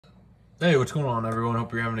Hey, what's going on, everyone?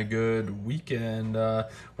 Hope you're having a good weekend. Want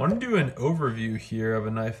to do an overview here of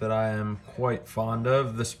a knife that I am quite fond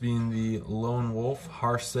of, this being the Lone Wolf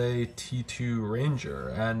Harsey T2 Ranger.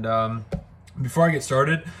 And before I get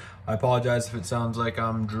started, I apologize if it sounds like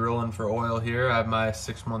I'm drilling for oil here. I have my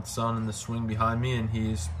 6-month son in the swing behind me, and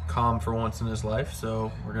he's calm for once in his life,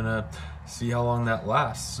 so we're gonna see how long that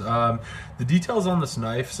lasts. The details on this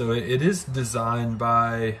knife, so it is designed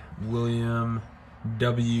by William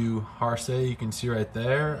W. Harsey, you can see right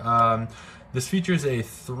there. This features a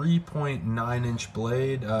 3.9-inch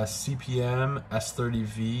blade, CPM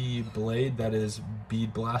S30V blade that is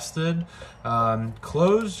bead blasted.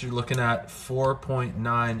 Closed, you're looking at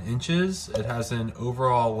 4.9 inches. It has an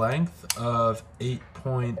overall length of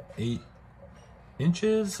 8.8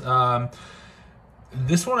 inches.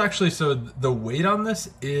 This one actually, so the weight on this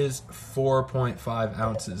is 4.5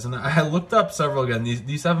 ounces. And I looked up several, again,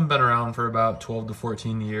 these haven't been around for about 12 to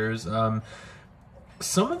 14 years.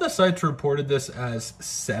 Some of the sites reported this as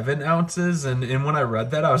 7 ounces. And when I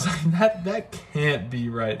read that, I was like, that can't be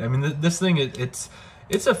right. I mean, this thing, it's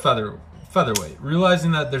a featherweight.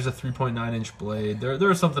 Realizing that there's a 3.9-inch blade, there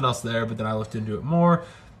was something else there, but then I looked into it more.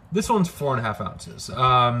 This one's 4.5 ounces.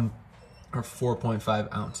 Or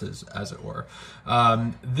 4.5 ounces, as it were.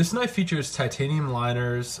 This knife features titanium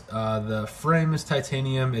liners. The frame is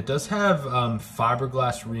titanium. It does have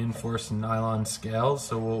fiberglass reinforced nylon scales,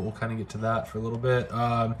 so we'll kind of get to that for a little bit.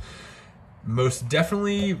 Most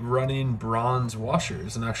definitely running bronze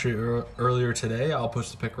washers, and actually earlier today, I'll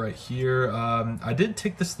post a pic right here. I did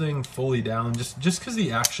take this thing fully down just because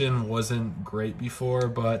the action wasn't great before,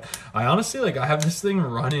 but I honestly, I have this thing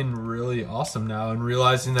running really awesome now, and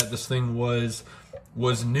realizing that this thing was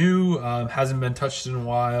new, hasn't been touched in a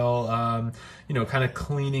while, kind of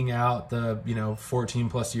cleaning out the 14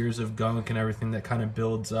 plus years of gunk and everything that kind of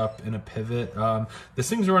builds up in a pivot. This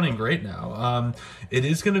thing's running great now. It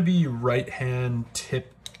is going to be right hand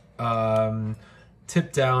tip down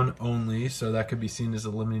only, so that could be seen as a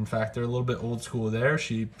limiting factor. A little bit old school there.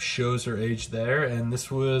 She shows her age there, and this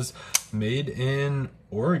was made in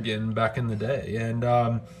Oregon back in the day. And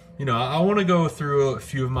I want to go through a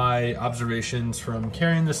few of my observations from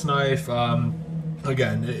carrying this knife.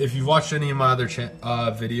 Again, if you've watched any of my other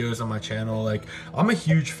videos on my channel, I'm a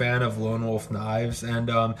huge fan of Lone Wolf knives, and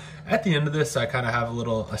at the end of this, I kind of have a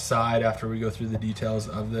little aside after we go through the details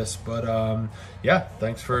of this. But yeah,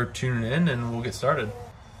 thanks for tuning in, and we'll get started.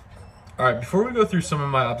 All right, before we go through some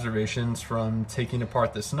of my observations from taking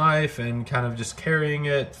apart this knife and kind of just carrying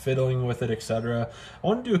it, fiddling with it, etc., I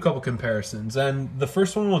want to do a couple comparisons. And the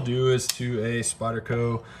first one we'll do is to a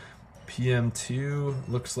Spyderco PM2.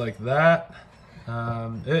 Looks like that.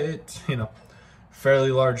 It's,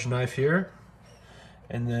 fairly large knife here.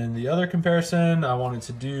 And then the other comparison I wanted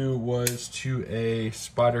to do was to a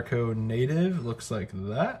Spyderco Native. Looks like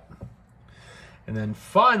that. And then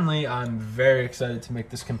finally, I'm very excited to make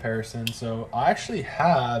this comparison. So I actually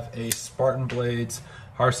have a Spartan Blades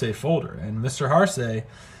Harsey folder, and Mr. Harsey,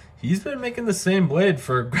 he's been making the same blade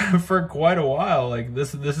for quite a while.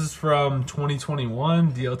 This is from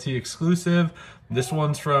 2021, DLT exclusive. This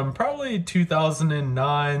one's from probably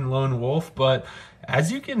 2009 Lone Wolf, but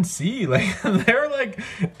as you can see, they're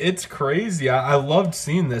it's crazy. I loved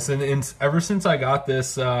seeing this, and ever since I got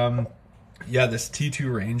this, this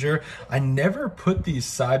T2 Ranger, I never put these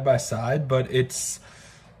side by side, but it's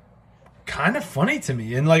kind of funny to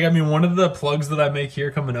me. And one of the plugs that I make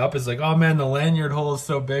here coming up is oh man, the lanyard hole is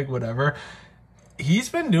so big, whatever. He's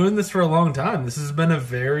been doing this for a long time. This has been a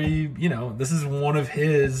very, this is one of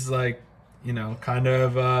his kind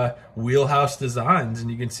of wheelhouse designs. And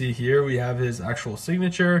you can see here we have his actual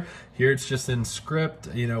signature. Here it's just in script,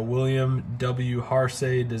 William W.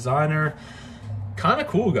 Harsey, designer. Kind of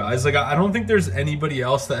cool, guys. I don't think there's anybody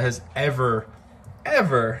else that has ever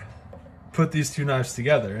put these two knives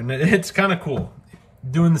together, and it's kind of cool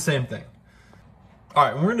doing the same thing. All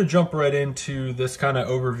right, we're going to jump right into this kind of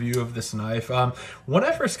overview of this knife. When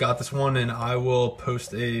I first got this one, and I will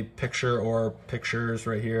post a picture or pictures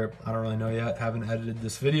right here. I don't really know yet. Haven't edited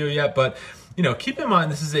this video yet, but keep in mind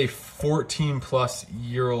this is a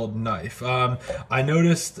 14-plus-year-old knife. I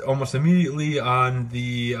noticed almost immediately on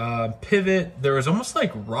the pivot there was almost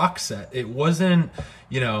like rock set. It wasn't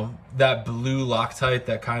that blue Loctite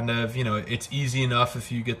that kind of it's easy enough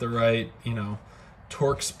if you get the right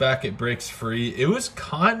torque spec, it breaks free. It was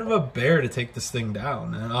kind of a bear to take this thing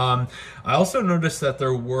down. And I also noticed that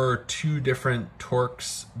there were 2 different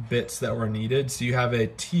Torx bits that were needed. So you have a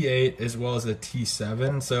T8 as well as a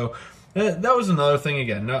T7. So that was another thing.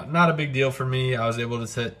 Again, not a big deal for me. I was able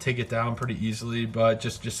to take it down pretty easily, but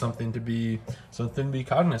just something to be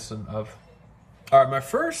cognizant of. All right, my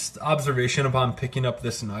first observation upon picking up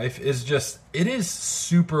this knife is just, it is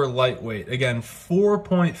super lightweight. Again,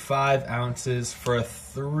 4.5 ounces for a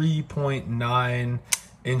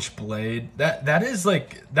 3.9-inch blade.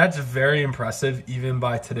 That's very impressive even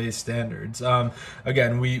by today's standards.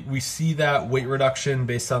 Again, we see that weight reduction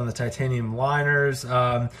based on the titanium liners.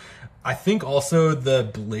 I think also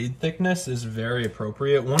the blade thickness is very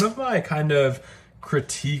appropriate. One of my kind of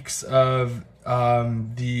critiques of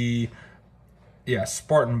the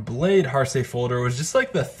Spartan Blade Harsey folder was just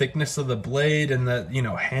like the thickness of the blade and the,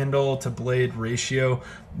 handle to blade ratio.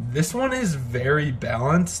 This one is very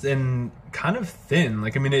balanced and kind of thin.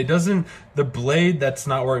 Like, I mean, the blade, that's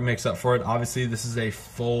not where it makes up for it. Obviously, this is a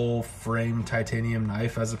full frame titanium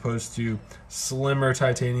knife as opposed to slimmer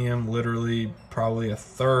titanium, literally probably a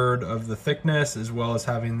third of the thickness, as well as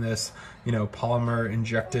having this, polymer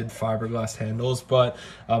injected fiberglass handles. But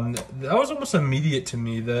that was almost immediate to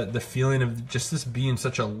me, the feeling of just this being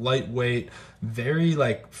such a lightweight, very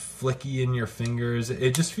like flicky in your fingers.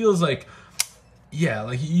 It just feels like,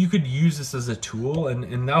 like you could use this as a tool,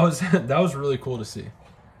 and that was that was really cool to see.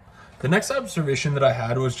 The next observation that I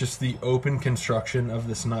had was just the open construction of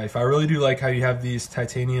this knife. I really do like how you have these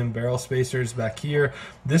titanium barrel spacers back here.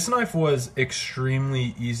 This knife was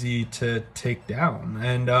extremely easy to take down,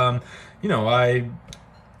 and I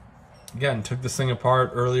again took this thing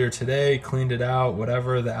apart earlier today, cleaned it out,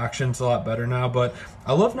 whatever. The action's a lot better now, but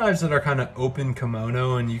I love knives that are kind of open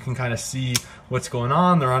kimono and you can kind of see what's going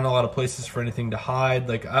on. There aren't a lot of places for anything to hide.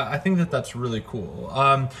 Like, I think that that's really cool.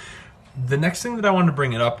 The next thing that I wanted to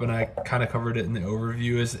bring it up, and I kind of covered it in the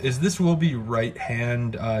overview, is this will be right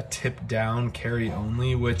hand tip down carry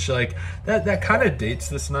only, which like that kind of dates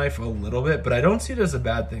this knife a little bit, but I don't see it as a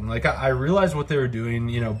bad thing. Like, I realized what they were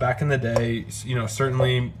doing, back in the day,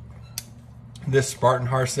 certainly this Spartan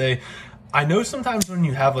Harsey. I know sometimes when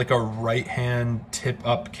you have like a right hand tip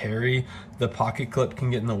up carry, the pocket clip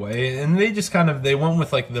can get in the way, and they just they went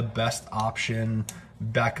with like the best option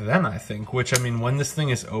back then, I think, which, I mean, when this thing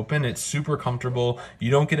is open, it's super comfortable.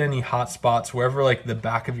 You don't get any hot spots wherever like the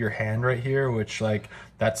back of your hand right here, which like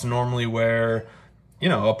that's normally where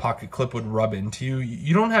a pocket clip would rub into you.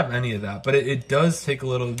 You don't have any of that, but it does take a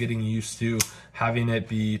little getting used to having it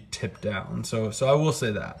be tipped down. So I will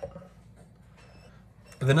say that.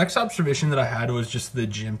 The next observation that I had was just the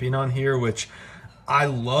jimping on here, which I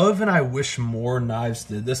love, and I wish more knives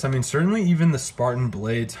did this. I mean, certainly even the Spartan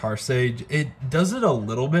Blades Harsey, it does it a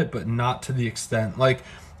little bit, but not to the extent. Like,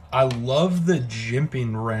 I love the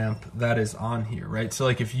jimping ramp that is on here, right? So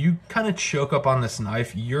like if you kind of choke up on this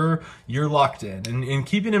knife, you're locked in. And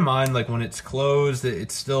keeping in mind, like when it's closed,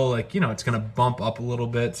 it's still like, it's gonna bump up a little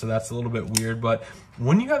bit, so that's a little bit weird. But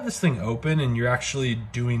when you have this thing open and you're actually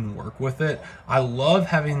doing work with it, I love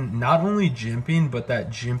having not only jimping, but that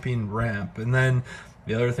jimping ramp. And then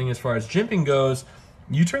the other thing as far as jimping goes,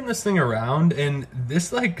 you turn this thing around and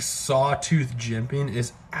this like sawtooth jimping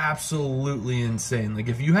is absolutely insane. Like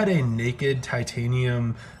if you had a naked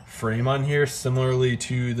titanium frame on here, similarly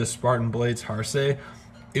to the Spartan Blades Harsey,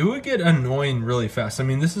 it would get annoying really fast. I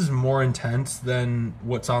mean, this is more intense than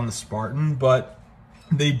what's on the Spartan, but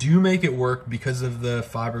they do make it work because of the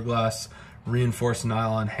fiberglass reinforced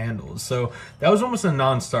nylon handles. So that was almost a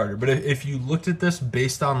non-starter, but if you looked at this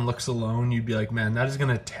based on looks alone, you'd be like, man, that is going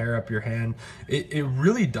to tear up your hand. It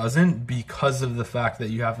really doesn't, because of the fact that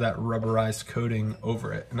you have that rubberized coating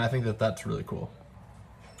over it, and I think that that's really cool.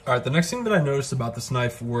 All right, the next thing that I noticed about this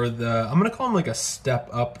knife were I'm going to call them like a step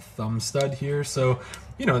up thumb stud here. So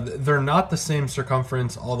they're not the same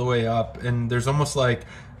circumference all the way up, and there's almost like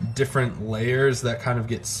different layers that kind of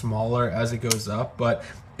get smaller as it goes up, but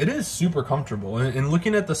it is super comfortable. And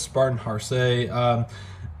looking at the Spartan Harsey,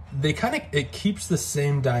 it keeps the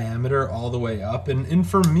same diameter all the way up. And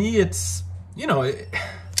for me, it's,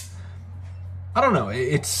 I don't know,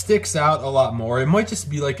 it sticks out a lot more. It might just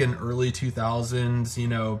be like an early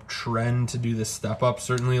 2000s, trend to do this step up.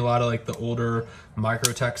 Certainly a lot of like the older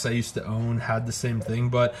Microtechs I used to own had the same thing,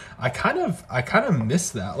 but I kind of miss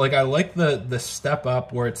that. Like, I like the step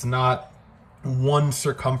up where it's not one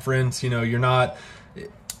circumference, you're not,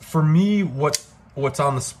 for me, what's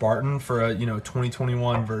on the Spartan for a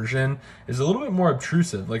 2021 version is a little bit more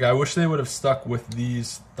obtrusive. Like, I wish they would have stuck with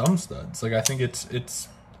these thumb studs. Like, I think it's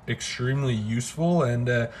extremely useful, and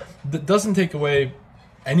that doesn't take away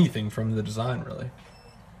anything from the design, really.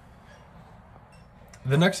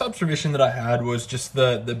 The next observation that I had was just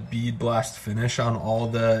the bead blast finish on all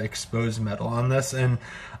the exposed metal on this, and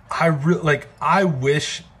I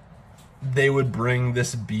wish they would bring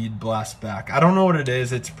this bead blast back. I don't know what it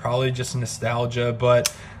is. It's probably just nostalgia,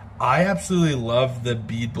 but I absolutely love the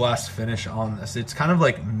bead blast finish on this. It's kind of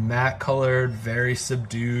like matte colored, very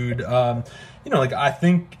subdued. Like I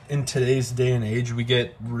think in today's day and age, we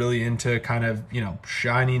get really into kind of,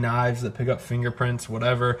 shiny knives that pick up fingerprints,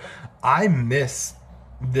 whatever. I miss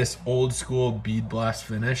this old school bead blast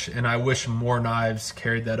finish, and I wish more knives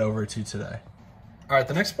carried that over to today. All right,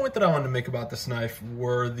 the next point that I wanted to make about this knife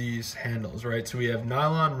were these handles, right? So we have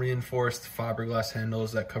nylon reinforced fiberglass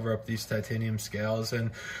handles that cover up these titanium scales.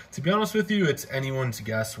 And to be honest with you, it's anyone's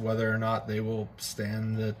guess whether or not they will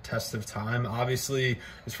stand the test of time. Obviously,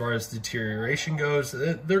 as far as deterioration goes,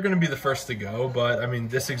 they're going to be the first to go. But I mean,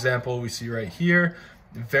 this example we see right here,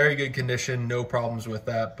 very good condition, no problems with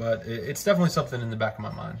that. But it's definitely something in the back of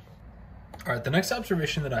my mind. All right, the next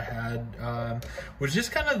observation that I had was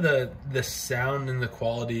just kind of the sound and the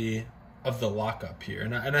quality of the lockup here.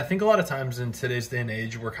 And I think a lot of times in today's day and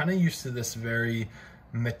age, we're kind of used to this very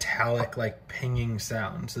metallic, like pinging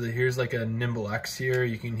sound. So that here's like a Nimble X here.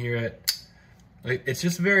 You can hear it. It's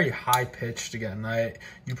just very high pitched again.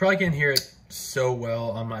 You probably can't hear it so well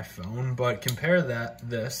on my phone, but compare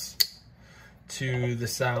this to the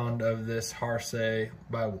sound of this Harsey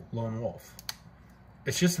by Lone Wolf.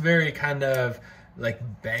 It's just very kind of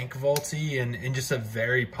like bank vaulty and just a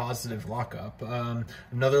very positive lockup.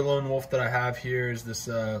 Another Lone Wolf that I have here is this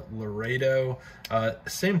Laredo.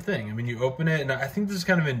 Same thing. I mean, you open it, and I think this is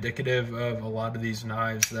kind of indicative of a lot of these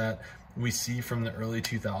knives that we see from the early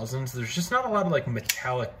 2000s. There's just not a lot of like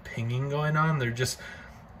metallic pinging going on. They're just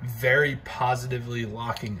very positively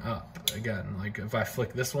locking up. Again, like if I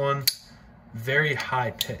flick this one, very high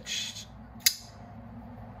pitched,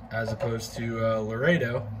 as opposed to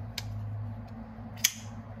Laredo.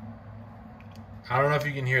 I don't know if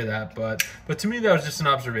you can hear that, but to me that was just an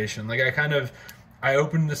observation. Like I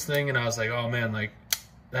opened this thing and I was like, oh man, like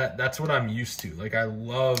that's what I'm used to. Like I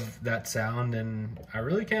love that sound and I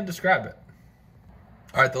really can't describe it.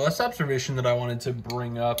 All right, the last observation that I wanted to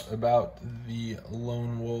bring up about the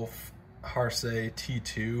Lone Wolf Harsey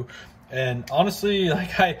T2, and honestly,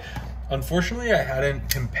 like unfortunately I hadn't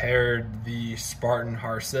compared the Spartan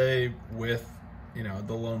Harsey with,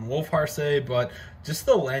 the Lone Wolf Harsey, but just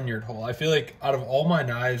the lanyard hole. I feel like out of all my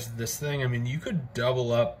knives, this thing, I mean, you could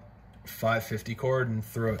double up 550 cord and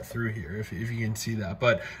throw it through here if you can see that.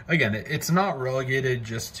 But again, it's not relegated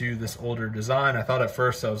just to this older design. I thought at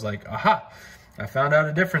first, I was like, aha, I found out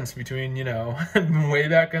a difference between, way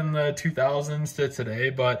back in the 2000s to today,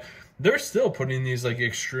 but they're still putting these like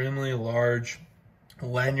extremely large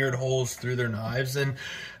lanyard holes through their knives. And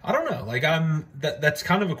I don't know, like that's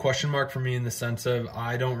kind of a question mark for me in the sense of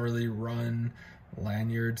I don't really run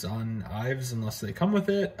lanyards on knives unless they come with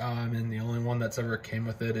it. And the only one that's ever came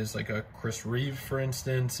with it is like a Chris Reeve, for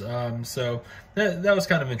instance. So that was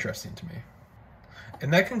kind of interesting to me.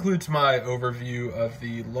 And that concludes my overview of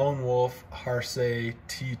the Lone Wolf Harsey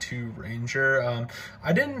T2 Ranger.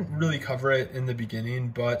 I didn't really cover it in the beginning,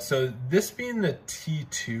 but so this being the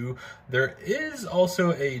T2, there is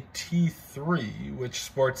also a T3, which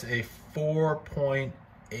sports a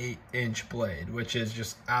 4.8-inch blade, which is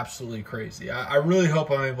just absolutely crazy. I really hope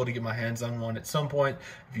I'm able to get my hands on one at some point.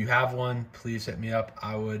 If you have one, please hit me up.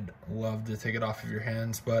 I would love to take it off of your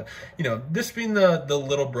hands. But, this being the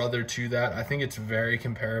little brother to that, I think it's very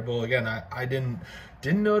comparable. Again, I didn't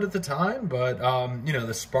know it at the time, but,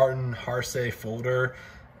 the Spartan Harsey folder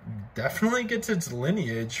definitely gets its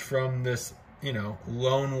lineage from this,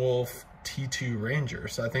 Lone Wolf T2 Ranger.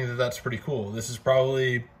 So I think that's pretty cool. This is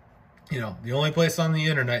probably the only place on the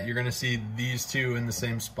internet you're going to see these two in the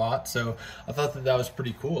same spot. So I thought that was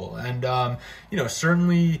pretty cool. And,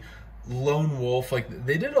 certainly Lone Wolf, like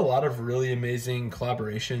they did a lot of really amazing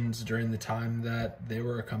collaborations during the time that they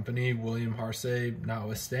were a company, William Harsey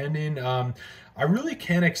notwithstanding. I really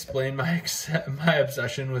can't explain my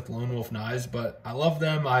obsession with Lone Wolf knives, but I love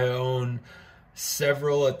them. I own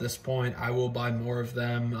several at this point. I will buy more of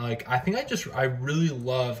them. Like I really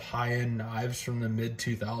love high-end knives from the mid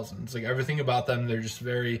 2000s. Like everything about them, they're just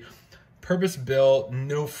very purpose built,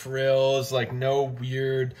 no frills, like no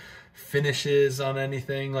weird finishes on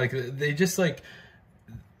anything. Like they just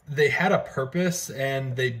they had a purpose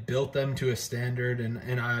and they built them to a standard,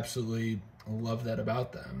 and I absolutely love that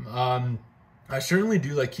about them. I certainly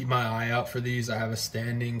do keep my eye out for these. I have a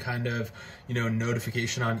standing kind of,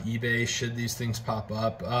 notification on eBay should these things pop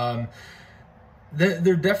up.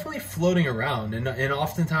 They're definitely floating around, and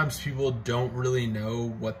oftentimes people don't really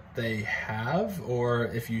know what they have, or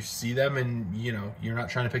if you see them and you're not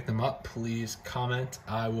trying to pick them up, please comment.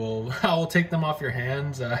 I will take them off your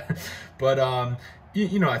hands. But I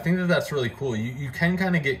think that's really cool. You can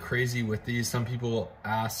kind of get crazy with these. Some people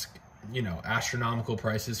ask you know, astronomical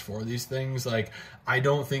prices for these things. Like, I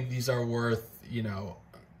don't think these are worth, you know,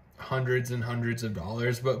 hundreds and hundreds of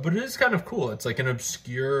dollars, but it is kind of cool. It's like an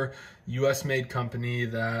obscure US made company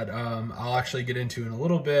that I'll actually get into in a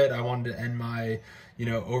little bit. I wanted to end my, you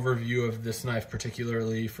know, overview of this knife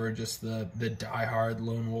particularly for just the diehard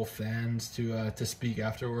Lone Wolf fans to speak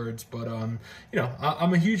afterwards. But you know,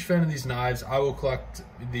 I'm a huge fan of these knives. I will collect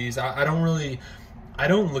these. I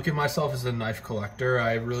don't look at myself as a knife collector.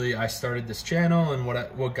 I started this channel, and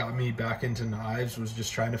what got me back into knives was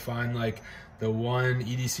just trying to find like the one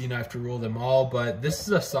EDC knife to rule them all. But this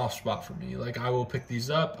is a soft spot for me. Like, I will pick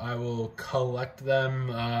these up, I will collect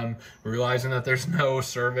them, realizing that there's no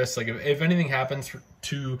service. Like, if anything happens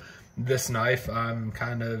to this knife, I'm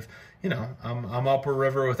kind of, you know, I'm up a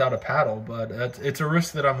river without a paddle. But it's a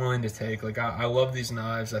risk that I'm willing to take. Like, I love these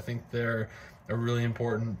knives. I think they're a really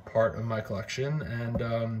important part of my collection.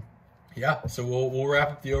 And yeah, so we'll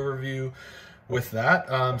wrap up the overview with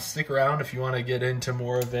that. Stick around if you want to get into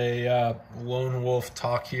more of a Lone Wolf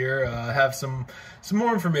talk here. I have some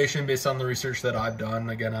more information based on the research that I've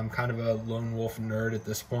done. Again, I'm kind of a Lone Wolf nerd at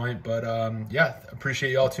this point, but yeah,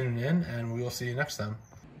 appreciate y'all tuning in, and we will see you next time.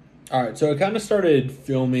 All right, so I kind of started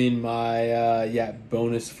filming my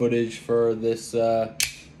bonus footage for this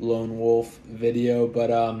Lone Wolf video, but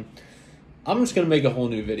I'm just going to make a whole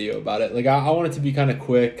new video about it. Like, I want it to be kind of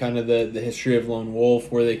quick, kind of the history of Lone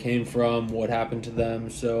Wolf, where they came from, what happened to them.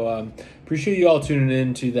 So appreciate you all tuning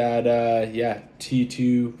in to that,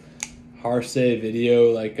 T2 Harsey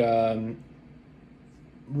video. Like,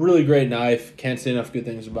 really great knife. Can't say enough good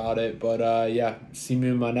things about it. But, yeah, see me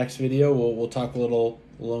in my next video. We'll talk a little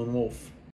Lone Wolf.